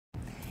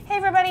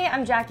everybody,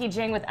 I'm Jackie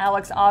Jing with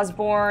Alex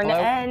Osborn. Hello.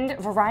 And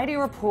Variety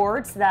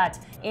reports that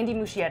Andy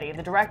Muscietti,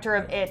 the director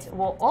of It,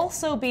 will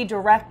also be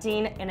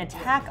directing an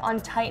Attack on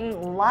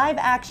Titan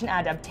live-action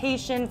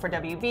adaptation for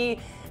WB.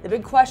 The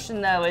big question,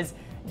 though, is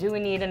do we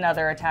need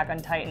another Attack on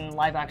Titan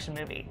live-action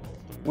movie?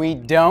 We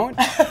don't,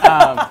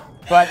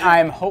 but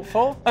I'm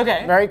hopeful.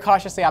 Okay. Very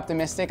cautiously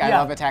optimistic. I Yeah.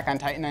 love Attack on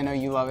Titan. I know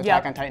you love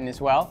Attack on Titan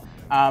as well.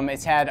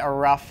 It's had a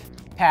rough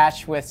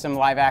patch with some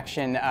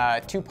live-action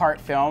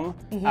two-part film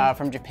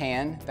from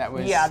Japan. That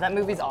was that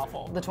movie's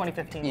awful. The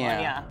 2015 one,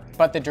 yeah.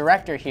 But the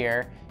director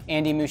here,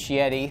 Andy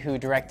Muscietti, who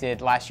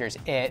directed last year's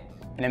It,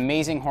 an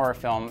amazing horror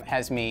film,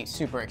 has me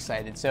super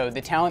excited. So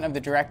the talent of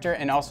the director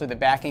and also the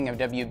backing of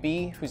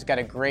WB, who's got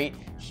a great,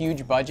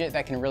 huge budget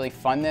that can really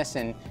fund this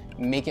and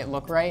make it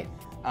look right.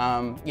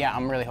 Yeah,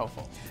 I'm really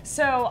hopeful.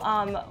 So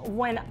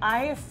when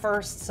I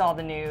first saw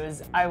the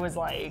news, I was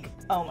like,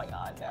 oh my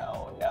God,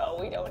 no,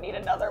 we don't need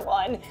another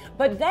one.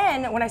 But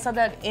then when I saw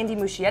that Andy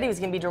Muscietti was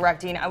gonna be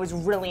directing, I was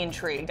really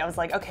intrigued. I was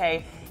like,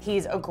 okay,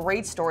 he's a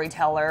great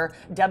storyteller.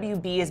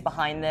 WB is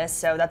behind this,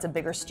 so that's a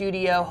bigger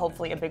studio,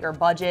 hopefully a bigger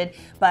budget.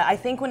 But I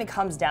think when it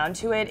comes down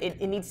to it,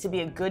 it needs to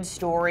be a good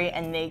story,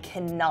 and they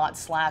cannot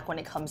slack when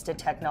it comes to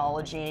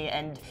technology,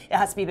 and it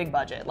has to be a big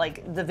budget.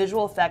 Like, the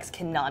visual effects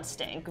cannot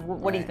stink.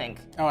 What do you think?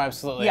 Oh,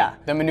 absolutely. Yeah.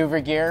 The maneuver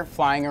gear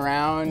flying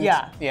around.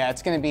 Yeah. Yeah,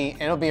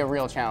 it'll be a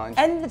real challenge.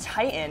 And the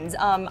Titans,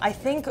 I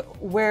think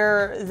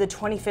where the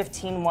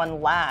 2015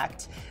 one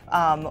lacked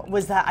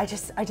was that I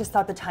just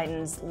thought the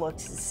Titans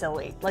looked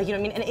silly. Like, you know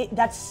what I mean? And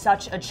that's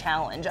such a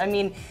challenge. I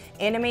mean,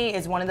 anime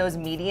is one of those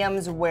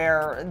mediums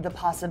where the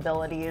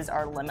possibilities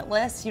are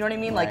limitless. You know what I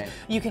mean? Right. Like,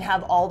 you can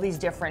have all these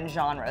different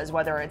genres,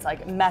 whether it's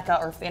like mecha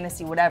or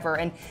fantasy, whatever.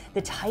 And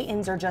the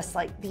Titans are just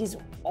like these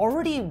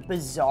already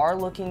bizarre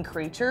looking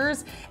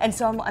creatures. And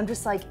so I'm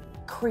just like,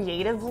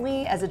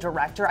 creatively as a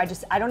director,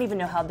 I don't even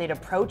know how they'd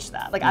approach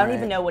that. Like, I don't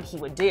even know what he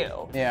would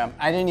do. Yeah,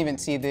 I didn't even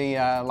see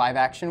the live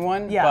action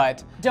one, Yeah.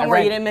 but Don't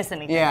worry, you didn't miss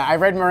anything. Yeah, I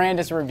read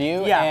Miranda's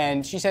review, Yeah.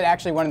 and she said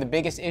actually one of the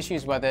biggest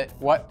issues with it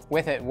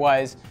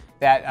was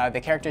that the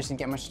characters didn't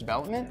get much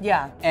development.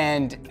 Yeah.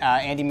 And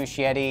Andy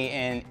Muscietti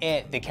in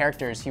It, the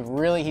characters,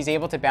 he's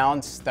able to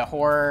balance the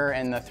horror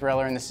and the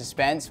thriller and the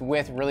suspense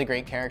with really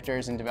great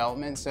characters and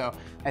development. So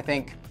I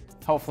think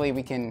hopefully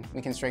we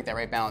can strike that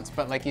right balance.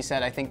 But like you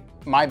said, I think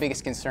my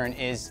biggest concern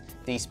is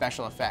the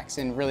special effects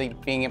and really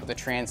being able to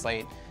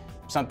translate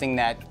something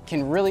that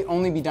can really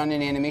only be done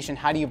in animation.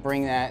 How do you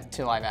bring that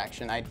to live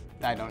action?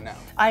 I don't know.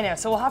 I know,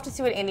 so we'll have to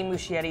see what Andy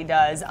Muscietti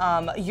does.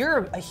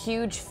 You're a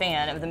huge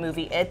fan of the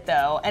movie It,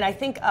 though, and I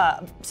think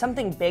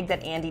something big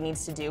that Andy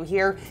needs to do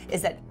here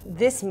is that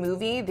this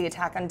movie, the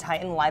Attack on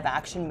Titan live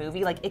action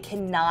movie, like, it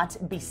cannot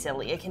be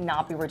silly, it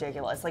cannot be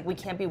ridiculous. Like, we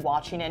can't be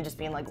watching it and just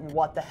being like,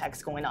 what the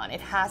heck's going on?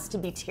 It has to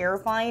be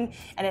terrifying,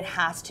 and it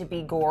has to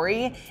be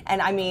gory, and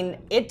I mean,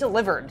 it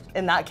delivered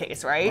in that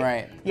case, right?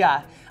 Right.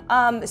 Yeah.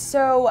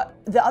 So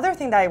the other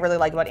thing that I really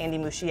like about Andy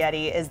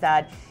Muscietti is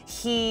that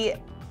he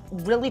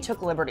really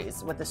took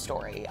liberties with the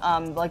story.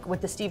 Like with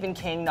the Stephen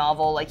King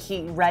novel, like,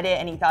 he read it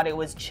and he thought it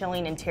was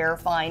chilling and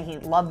terrifying. He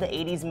loved the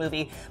 80s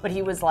movie, but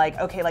he was like,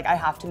 okay, like, I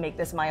have to make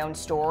this my own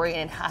story,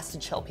 and it has to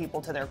chill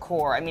people to their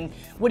core. I mean,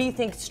 what do you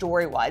think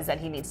story-wise that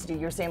he needs to do?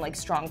 You're saying like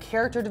strong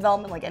character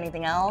development, like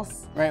anything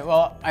else? Right,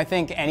 well, I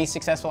think any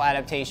successful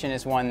adaptation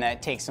is one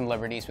that takes some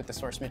liberties with the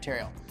source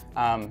material.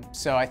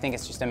 So I think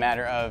it's just a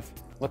matter of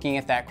looking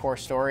at that core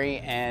story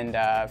and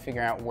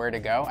figuring out where to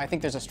go. I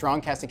think there's a strong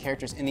cast of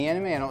characters in the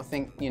anime. I don't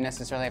think you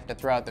necessarily have to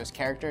throw out those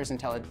characters and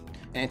tell an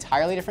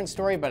entirely different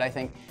story, but I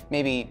think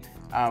maybe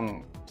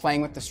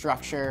playing with the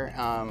structure,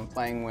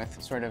 playing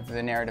with sort of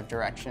the narrative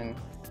direction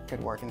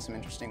could work in some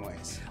interesting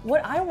ways.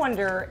 What I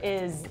wonder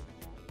is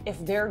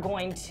if they're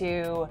going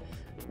to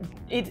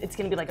it's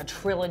going to be like a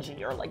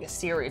trilogy or like a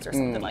series or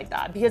something like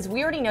that, because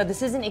we already know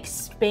this is an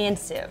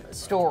expansive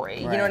story.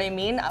 Right. You know what I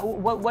mean?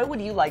 What would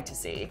you like to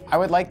see? I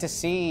would like to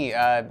see,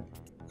 I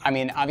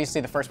mean, obviously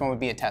the first one would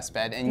be a test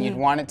bed, and you'd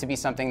want it to be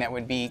something that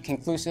would be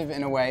conclusive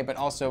in a way, but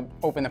also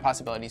open the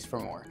possibilities for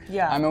more.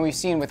 Yeah. I mean, we've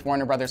seen with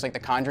Warner Brothers, like the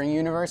Conjuring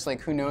universe,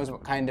 like who knows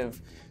what kind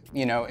of,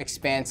 you know,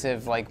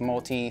 expansive, like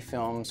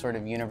multi-film sort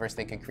of universe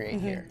they could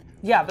create here.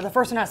 Yeah, but the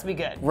first one has to be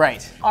good.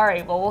 Right. All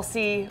right, well, we'll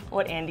see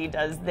what Andy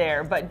does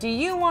there. But do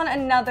you want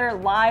another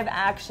live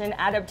action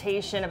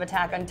adaptation of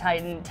Attack on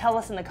Titan? Tell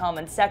us in the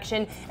comments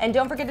section. And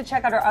don't forget to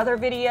check out our other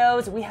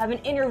videos. We have an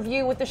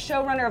interview with the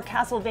showrunner of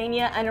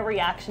Castlevania and a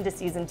reaction to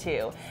season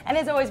 2. And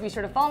as always, be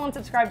sure to follow and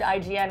subscribe to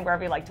IGN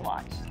wherever you like to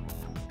watch.